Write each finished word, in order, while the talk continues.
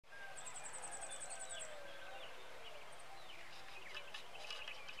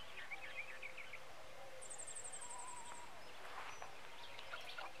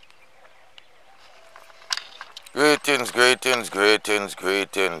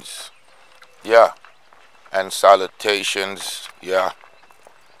greetings. Yeah, and salutations. Yeah.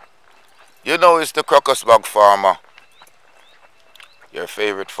 You know it's the Crocus bug farmer. Your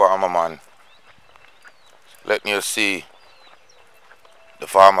favorite farmer, man. Let me see the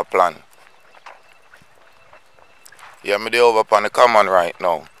farmer plan. Yeah, me dey over upon the common right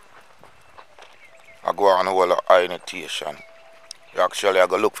now. I go on hold of orientation. Actually, I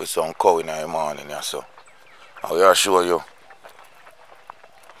go look for some cow in the morning, yeah, so I will show you.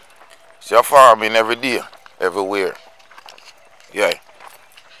 See a farming every day, everywhere. Yeah.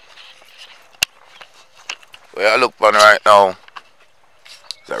 Where I look on right now,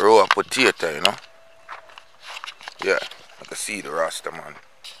 it's a row of potato, you know. Yeah, I can see the Rasta man,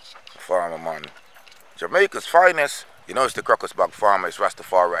 the farmer man. Jamaica's finest. You know it's the Crocus bag farmer, it's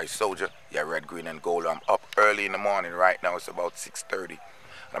Rastafari soldier. Yeah, red, green and gold. I'm up early in the morning right now, it's about 6:30. And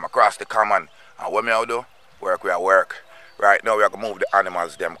I'm across the common. And what me I do? Work where I work. Right now we have to move the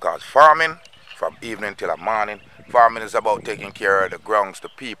animals them cause farming from evening till the morning. Farming is about taking care of the grounds, the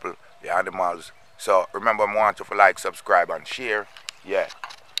people, the animals. So remember I want you to like, subscribe and share. Yeah.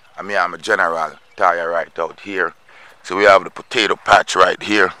 I mean I'm a general tire right out here. So we have the potato patch right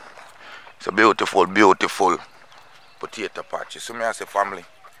here. It's a beautiful potato patch. You see me as a family.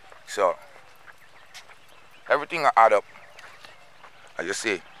 So everything I add up. As you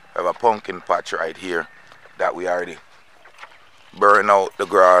see, we have a pumpkin patch right here that we already burn out the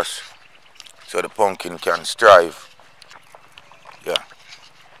grass so the pumpkin can strive. Yeah.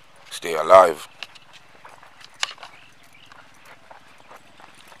 Stay alive.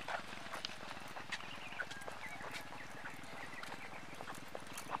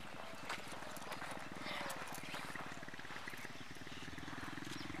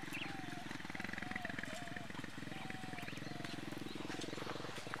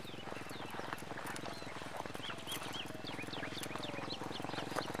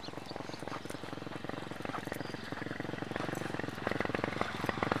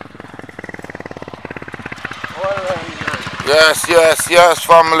 Yes,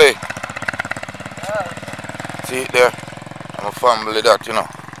 family. See it there? I'm a family that, you know.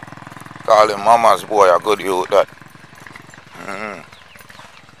 Call him mama's boy, a good youth that.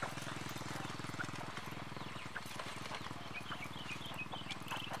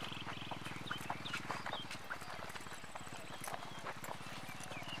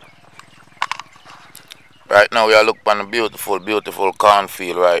 Right now we are looking on a beautiful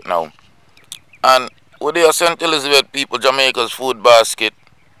cornfield right now. And with the St. Elizabeth people, Jamaica's food basket.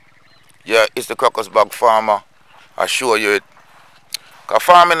 Yeah, it's the Crocus bag farmer. I assure you it. Because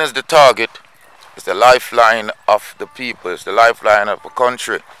farming is the target. It's the lifeline of the people. It's the lifeline of a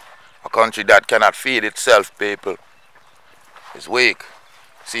country. A country that cannot feed itself, people. It's weak.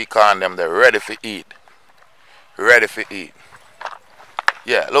 See corn them, they're ready for eat. Ready for eat.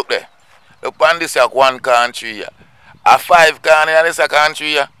 Yeah, look there. Look on this like one country here. A 5 corn in this country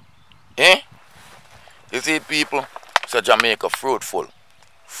here. Eh? You see people? So Jamaica fruitful.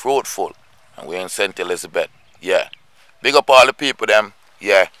 And we're in St. Elizabeth. Yeah. Big up all the people them.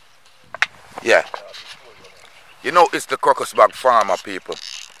 Yeah. You know it's the Crocus bag farmer people.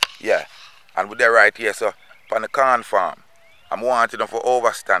 Yeah. And with that right here, so on the corn farm, I'm wanting them for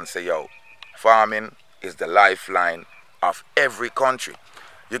overstand say yo, farming is the lifeline of every country.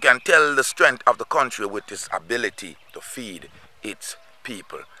 You can tell the strength of the country with its ability to feed its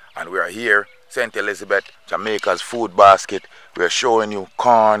people. And we are here, St. Elizabeth, Jamaica's food basket. We're showing you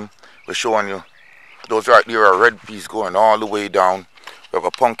corn. We're showing you those right there are red peas going all the way down. We have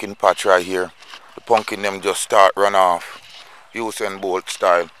a pumpkin patch right here. The pumpkin them just start run off. Usain Bolt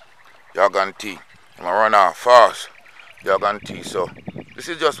style. Yaganti. I'm gonna run off fast. Yaganti. So this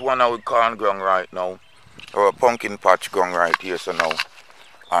is just one of our corn ground right now. Or a pumpkin patch ground right here so now.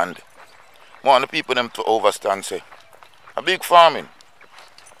 And want the people them to overstand say a big farming.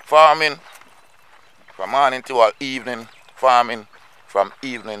 Farming from morning till evening. Farming from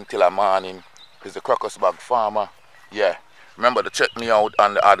evening till morning is the Crocus bag farmer. Yeah. Remember to check me out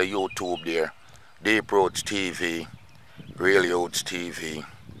on the other YouTube there. Deep Roads TV. Real Youths TV.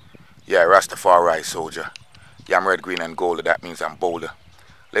 Yeah, Rastafari soldier. Yeah, I'm red, green and gold. That means I'm bolder.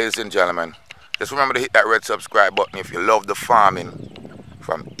 Ladies and gentlemen, just remember to hit that red subscribe button if you love the farming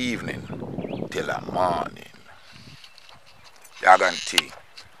from evening till the morning. Yaganti.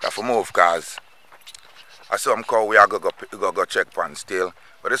 Got to move cause I saw him call we are go check pan still.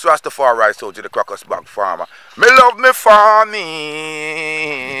 But this was the far right soldier, the Crocus bag farmer. Me love me farming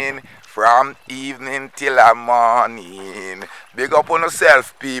from evening till the morning. Big up on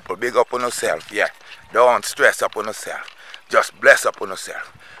yourself, people. Big up on yourself, yeah. Don't stress up on yourself. Just bless up on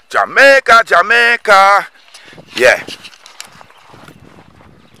yourself. Jamaica, Yeah.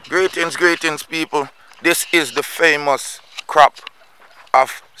 Greetings people. This is the famous crop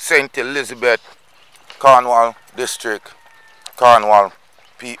of St. Elizabeth, Cornwall District, Cornwall,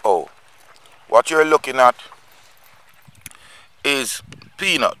 PO. What you're looking at is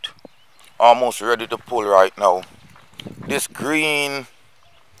peanut, almost ready to pull right now. This green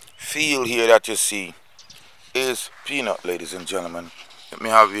field here that you see is peanut, ladies and gentlemen. Let me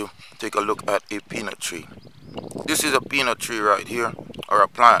have you take a look at a peanut tree. This is a peanut tree right here, or a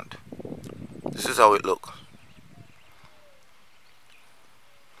plant. This is how it looks.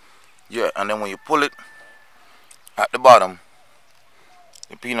 Yeah, and then when you pull it, at the bottom,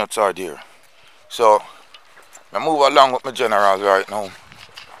 the peanuts are there. So, I move along with my generals right now.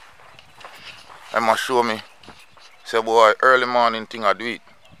 I'm going to show me, say boy, early morning thing I do it.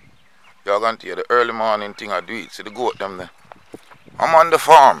 You're going to hear the early morning thing I do it. See the goat them there. I'm on the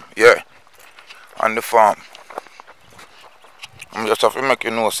farm, yeah. On the farm. I'm just have to make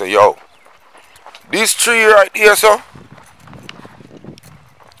you know, say, yo, this tree right here, so,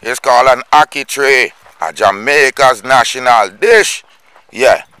 it's called an ackee tree, a Jamaica's national dish.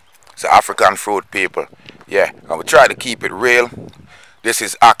 Yeah, it's an African fruit, people. Yeah, and we try to keep it real. This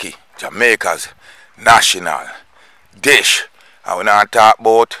is ackee, Jamaica's national dish. And we're not talk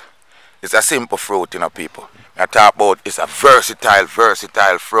about it's a simple fruit, you know, people. I talk about it's a versatile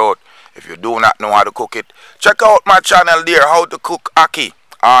fruit. If you do not know how to cook it, check out my channel there, how to cook ackee,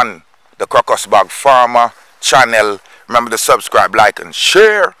 on the Crocus Farmer channel. Remember to subscribe, like, and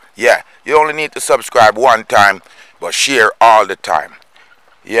share. Yeah, you only need to subscribe one time, but share all the time.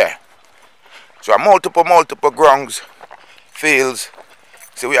 Yeah. So multiple grounds, fields.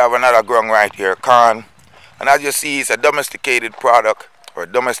 So we have another ground right here, corn. And as you see, it's a domesticated product, or a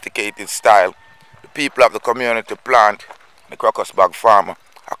domesticated style. The people of the community plant, the Crocus Farmer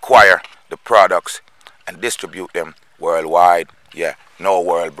acquire the products and distribute them worldwide. Yeah, no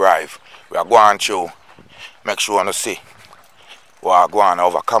world bribe. We are going through, make sure you see what are going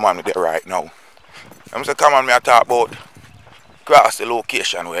over. Come on with it right now. I'm saying, come on, me I talk about across the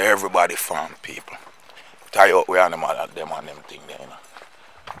location where everybody farm, people. Tie out where them and them thing there, you know.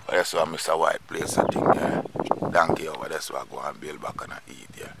 But that's why Mr. White place a thing there. Donkey over, that's why I go and build back and eat,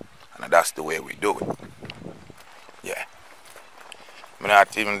 yeah. And that's the way we do it. Yeah. I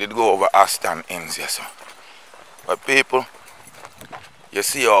not even did go over Aston ends, yes, sir. But people, you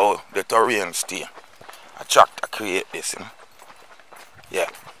see how the terrain stay. A tractor create this, you know. Yeah.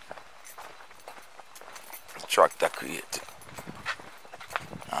 The tractor create it.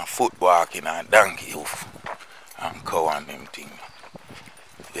 And foot walking and donkey hoof and cow and them thing.